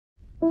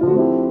Good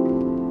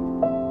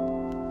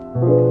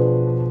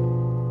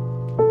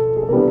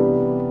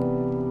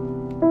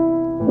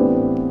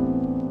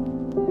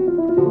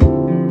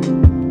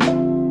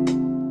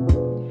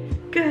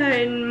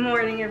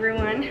morning,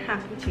 everyone.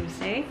 Happy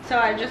Tuesday. So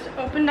I just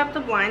opened up the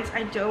blinds.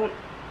 I don't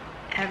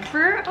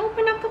ever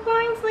open up the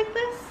blinds like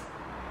this,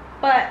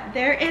 but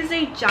there is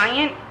a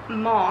giant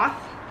moth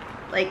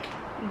like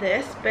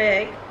this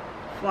big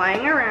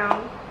flying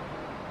around.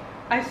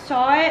 I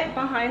saw it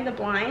behind the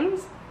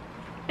blinds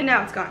and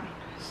now it's gone.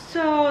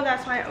 So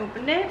that's why I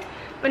opened it.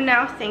 But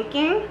now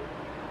thinking,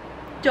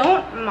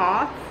 don't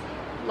moths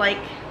like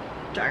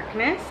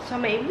darkness? So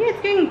maybe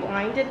it's getting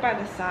blinded by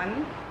the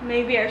sun.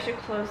 Maybe I should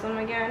close them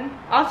again.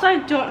 Also, I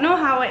don't know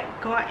how it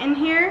got in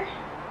here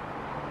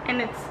and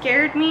it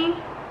scared me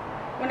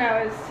when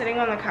I was sitting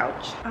on the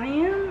couch. I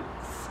am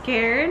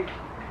scared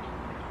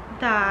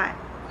that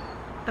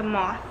the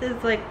moth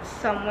is like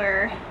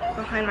somewhere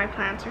behind my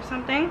plants or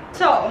something.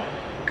 So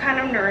kind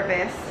of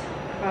nervous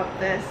about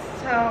this.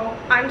 So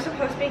I'm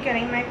supposed to be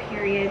getting my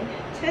period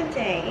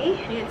today.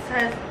 It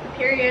says the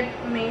period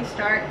may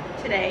start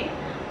today.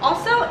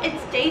 Also,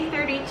 it's day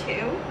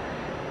 32.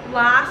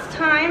 Last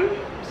time,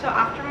 so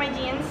after my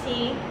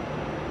DNC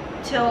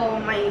till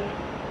my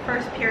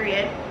first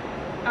period,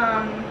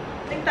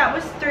 I think that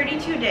was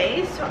 32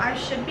 days, so I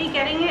should be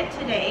getting it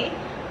today.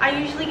 I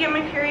usually get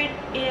my period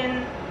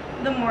in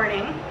the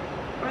morning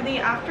or the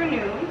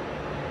afternoon,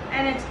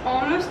 and it's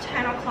almost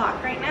 10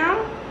 o'clock right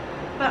now.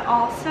 But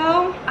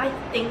also, I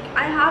think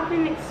I have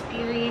been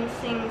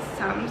experiencing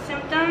some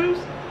symptoms,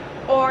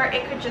 or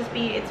it could just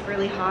be it's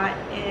really hot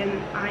and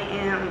I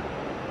am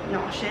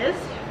nauseous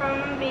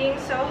from being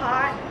so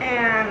hot.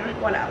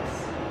 And what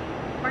else?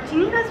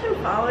 Martini has been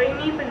following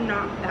me, but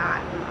not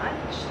that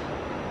much.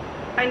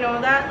 I know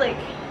that like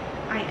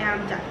I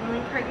am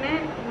definitely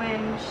pregnant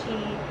when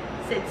she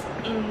sits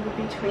in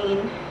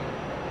between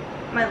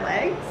my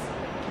legs.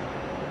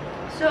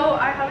 So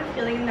I have a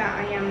feeling that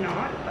I am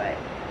not, but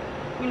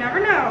you never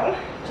know.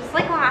 Just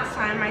like last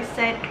time I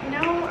said,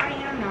 no, I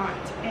am not,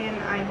 and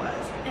I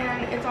was.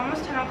 And it's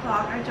almost 10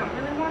 o'clock. I don't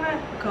really want to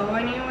go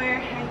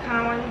anywhere. I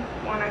kind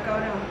of want to go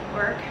to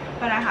work,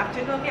 but I have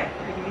to go get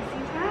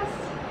pregnancy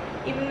tests.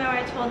 Even though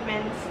I told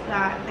Vince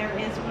that there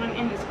is one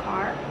in his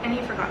car, and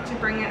he forgot to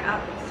bring it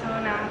up. So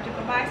now I have to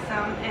go buy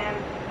some, and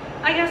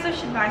I guess I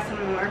should buy some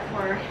more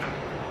for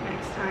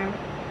next time.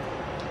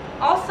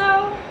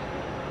 Also,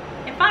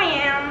 if I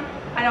am,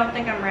 I don't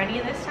think I'm ready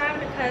this time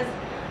because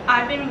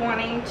I've been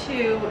wanting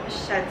to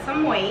shed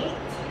some weight,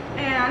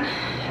 and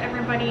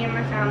everybody in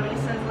my family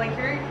says like,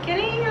 you're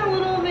getting a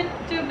little bit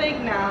too big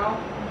now.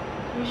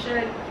 You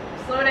should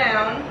slow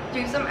down,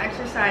 do some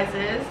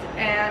exercises.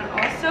 And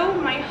also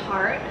my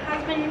heart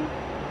has been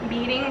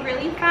beating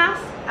really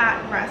fast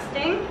at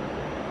resting.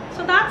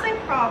 So that's a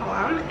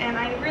problem, and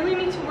I really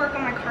need to work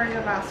on my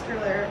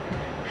cardiovascular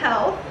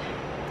health.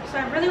 So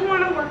I really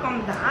want to work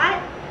on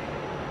that.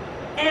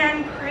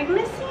 And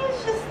pregnancy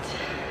is just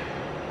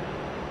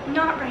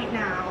not right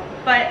now,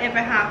 but if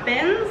it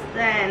happens,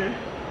 then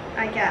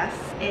I guess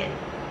it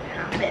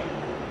happened.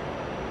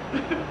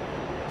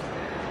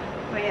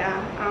 But yeah,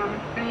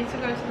 I need to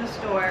go to the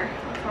store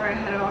before I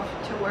head off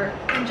to work.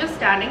 I'm just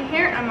standing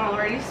here, I'm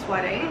already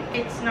sweating.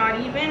 It's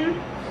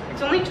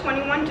only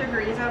 21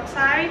 degrees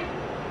outside,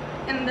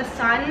 and the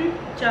sun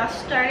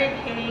just started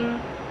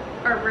hitting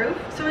our roof,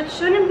 so it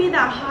shouldn't be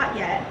that hot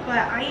yet, but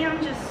I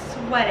am just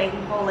sweating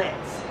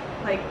bullets,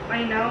 like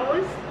my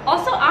nose.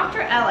 Also, after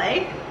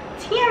LA,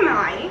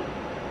 TMI,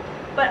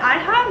 but I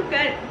have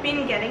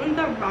been getting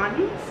the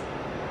runs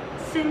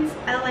since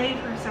LA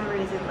for some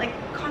reason, like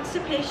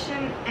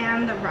constipation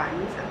and the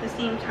runs at the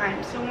same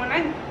time. So when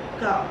I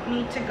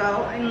need to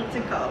go,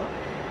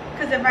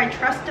 because if I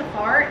trust to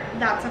fart,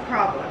 that's a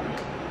problem.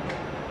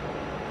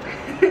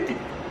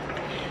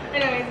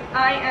 Anyways,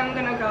 I am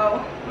gonna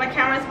go. My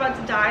camera's about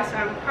to die, so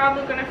I'm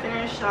probably gonna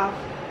finish off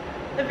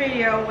the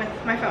video with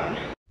my phone.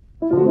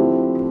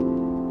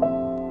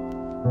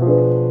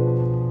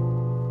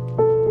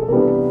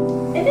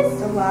 It is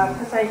so loud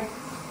because I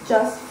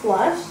just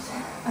flushed.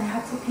 I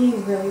had to pee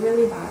really,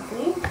 really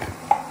badly.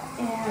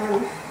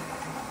 And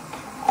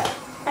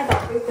I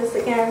got through this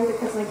again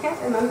because I can't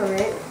remember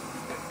it,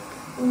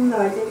 even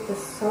though I did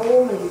this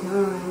so many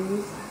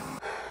times.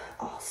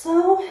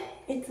 Also,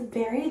 it's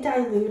very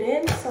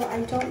diluted, so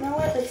I don't know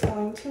if it's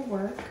going to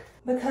work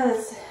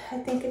because I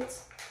think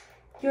it's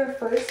your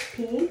first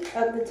pee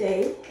of the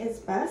day is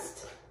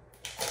best.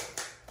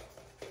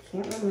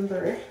 Can't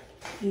remember.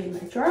 Need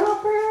my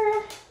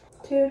dropper.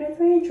 2 to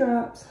 3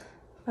 drops,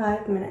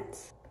 5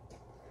 minutes.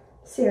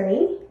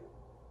 Siri,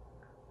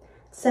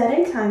 set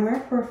a timer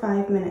for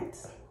 5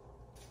 minutes.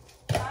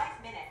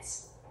 5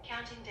 minutes,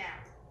 counting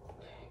down.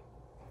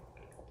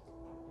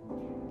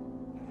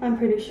 I'm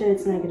pretty sure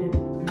it's negative.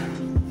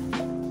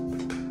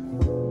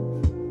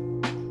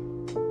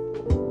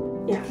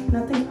 Yeah,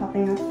 nothing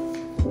popping up.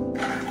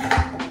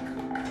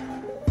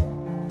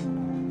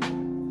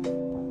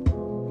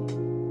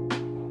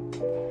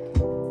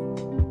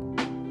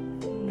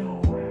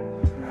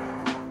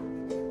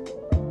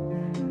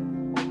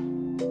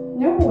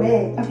 No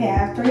way. Okay, I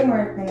have 3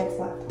 more minutes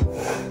left.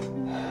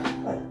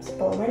 Let's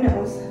blow my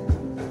nose.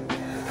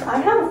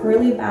 I have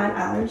really bad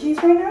allergies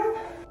right now.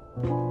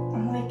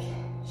 I'm like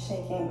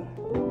shaking.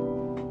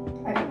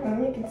 I don't know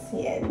if you can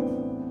see it.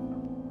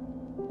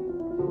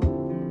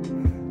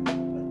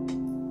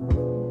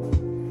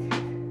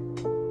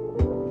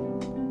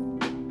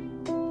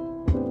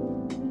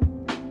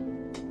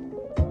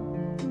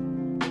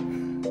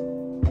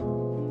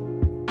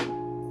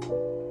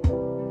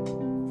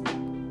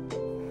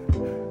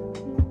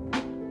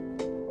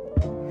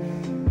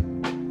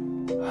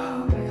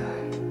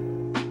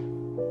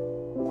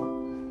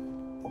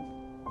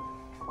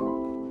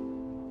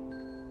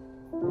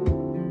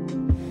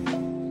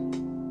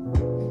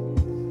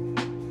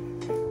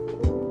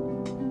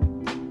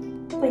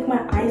 Like,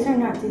 my eyes are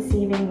not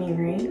deceiving me,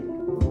 right?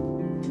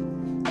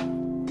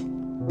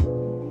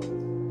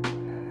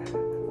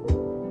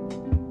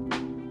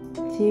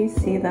 Do you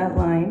see that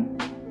line?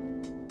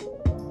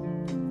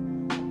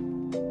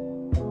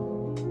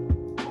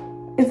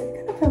 Is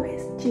it gonna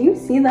focus? Do you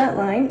see that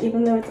line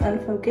even though it's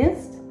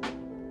unfocused?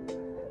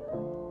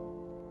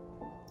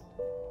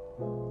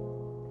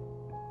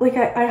 Like,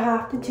 I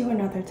have to do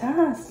another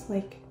test.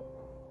 Like,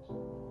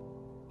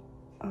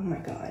 oh my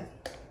god.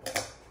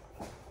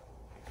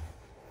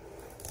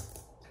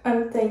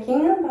 I'm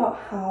thinking about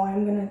how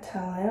I'm gonna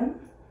tell him.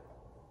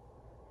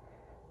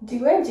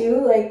 Do I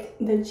do like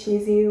the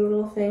cheesy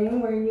little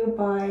thing where you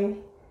buy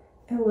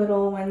a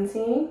little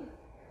onesie?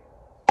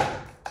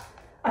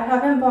 I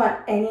haven't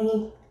bought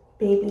any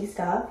baby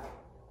stuff.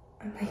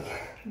 I'm like,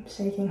 I'm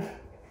shaking.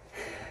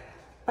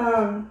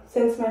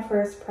 Since my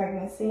first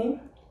pregnancy.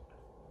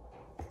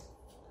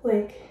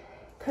 Like,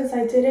 cause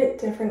I did it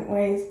different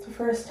ways. The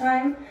first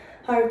time,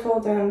 how I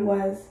told him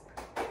was,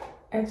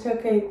 I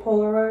took a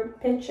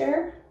Polaroid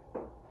picture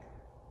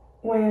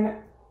when,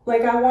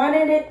 like, I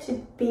wanted it to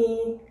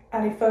be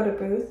at a photo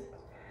booth,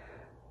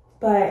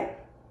 but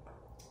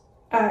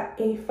at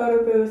a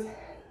photo booth,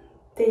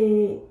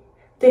 they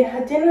didn't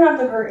have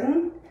the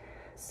curtain,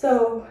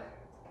 so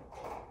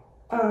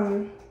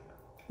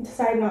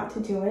decided not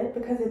to do it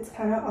because it's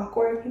kind of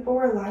awkward. People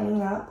were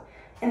lining up,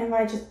 and if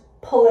I just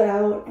pull it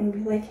out and be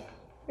like,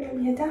 "You're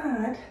gonna be a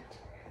dad,"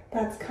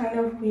 that's kind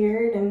of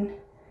weird and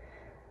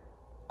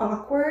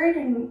awkward,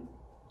 and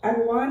I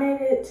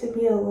wanted it to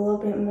be a little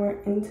bit more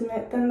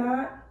intimate than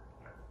that.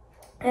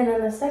 And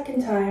then the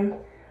second time,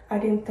 I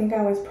didn't think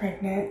I was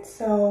pregnant,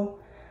 so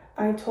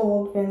I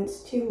told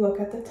Vince to look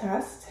at the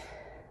test.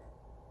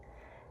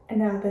 And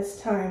now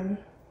this time,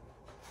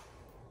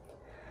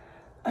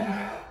 I don't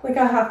know, like,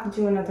 I have to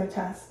do another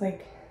test.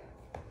 Like,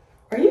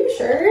 are you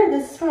sure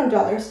this is from a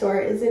dollar store?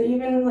 Is it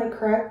even, like,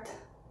 correct?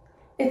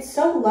 It's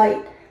so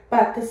light,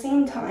 but at the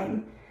same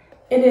time,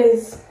 it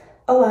is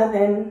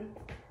 11,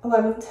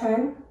 11,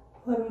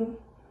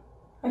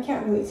 I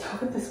can't really tell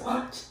with this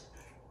watch.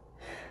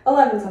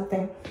 11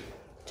 something,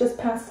 just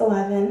past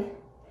 11,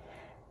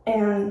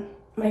 and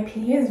my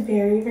pee is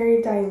very,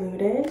 very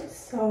diluted,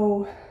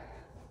 so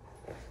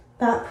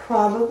that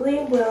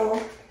probably will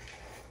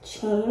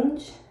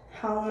change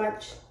how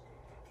much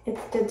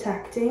it's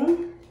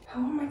detecting. How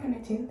am I gonna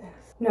do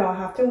this? No, I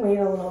have to wait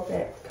a little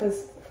bit,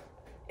 because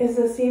is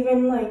this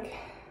even, like,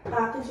 I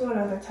have to do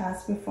another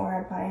test before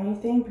I buy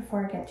anything,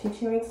 before I get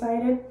too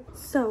excited.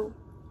 So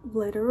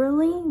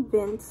literally,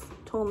 Vince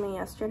told me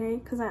yesterday,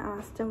 because I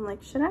asked him,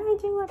 like, should I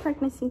do a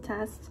pregnancy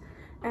test?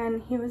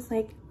 And he was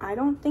like, I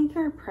don't think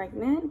you're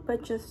pregnant,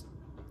 but just,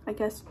 I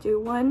guess, do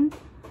one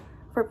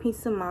for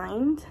peace of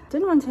mind.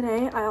 Did one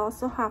today. I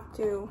also have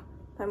to,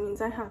 that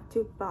means I have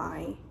to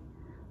buy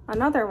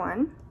another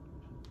one,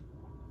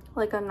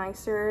 like a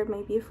nicer,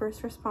 maybe a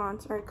first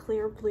response or a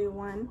clear blue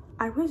one.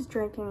 I was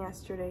drinking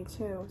yesterday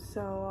too,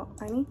 so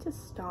I need to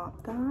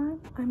stop that.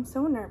 I'm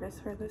so nervous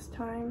for this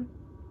time.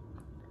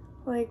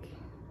 Like,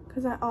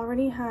 because I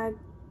already had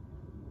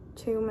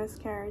 2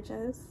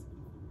 miscarriages,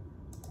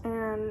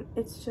 and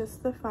it's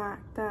just the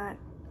fact that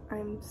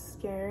I'm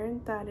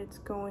scared that it's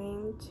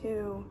going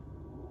to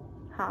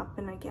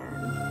happen again.